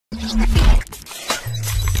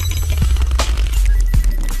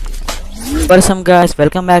What's up guys,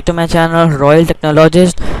 welcome back to my channel Royal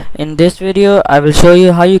Technologist. In this video I will show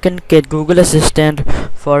you how you can get Google Assistant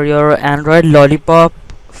for your Android Lollipop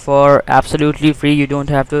for absolutely free. You don't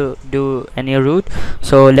have to do any root.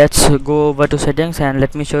 So let's go over to settings and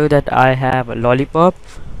let me show you that I have a Lollipop.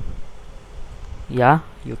 Yeah,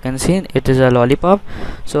 you can see it is a Lollipop.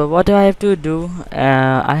 So what do I have to do?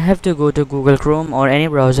 I have to go to Google Chrome or any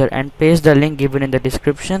browser and paste the link given in the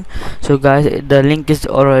description. So guys, the link is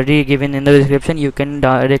already given in the description. You can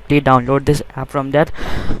directly download this app from that.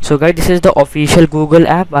 So guys, this is the official Google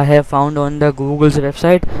app I have found on the Google's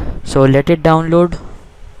website. So let it download.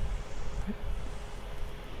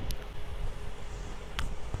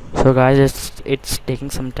 So guys, it's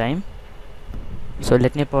taking some time, so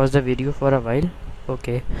let me pause the video for a while.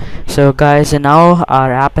 Okay, so guys, now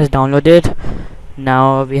our app is downloaded.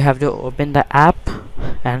 Now we have to open the app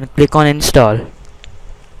and click on install.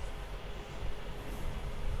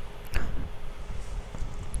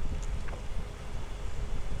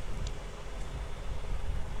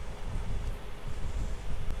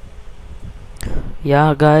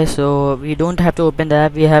 Yeah guys, so we don't have to open the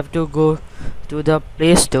app, we have to go to the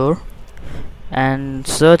Play Store and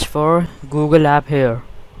search for Google app here.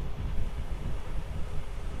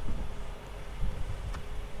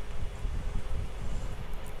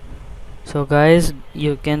 So guys,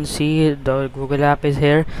 you can see the Google app is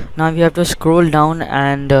here. Now we have to scroll down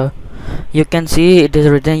and you can see it is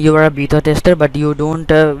written you are a beta tester, but you don't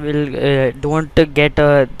get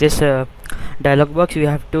this dialog box. You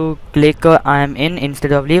have to click I am in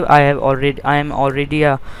instead of leave. I am already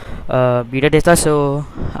a beta tester. So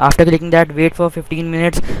after clicking that, wait for 15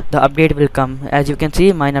 minutes, the update will come. As you can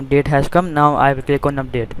see, mine update has come. Now I will click on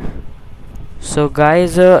update. So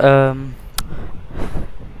guys,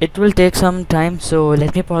 it will take some time, so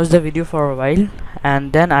let me pause the video for a while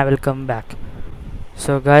and then I will come back.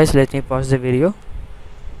 So guys, let me pause the video.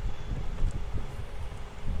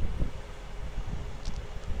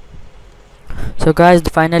 So guys,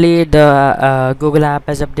 finally the Google app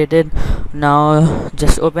has updated. Now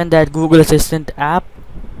just open that Google Assistant app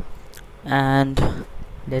and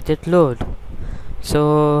let it load.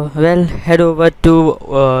 So well, head over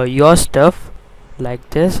to your stuff like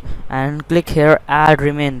this and click here add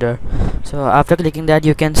reminder. So after clicking that,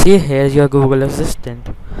 you can see here's your Google Assistant.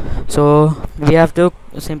 So we have to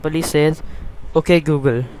simply say okay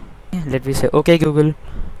Google. Let me say okay Google.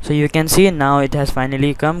 So you can see now it has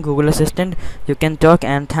finally come, Google Assistant. You can talk,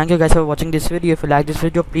 and thank you guys for watching this video. If you like this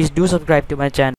video, please do subscribe to my channel.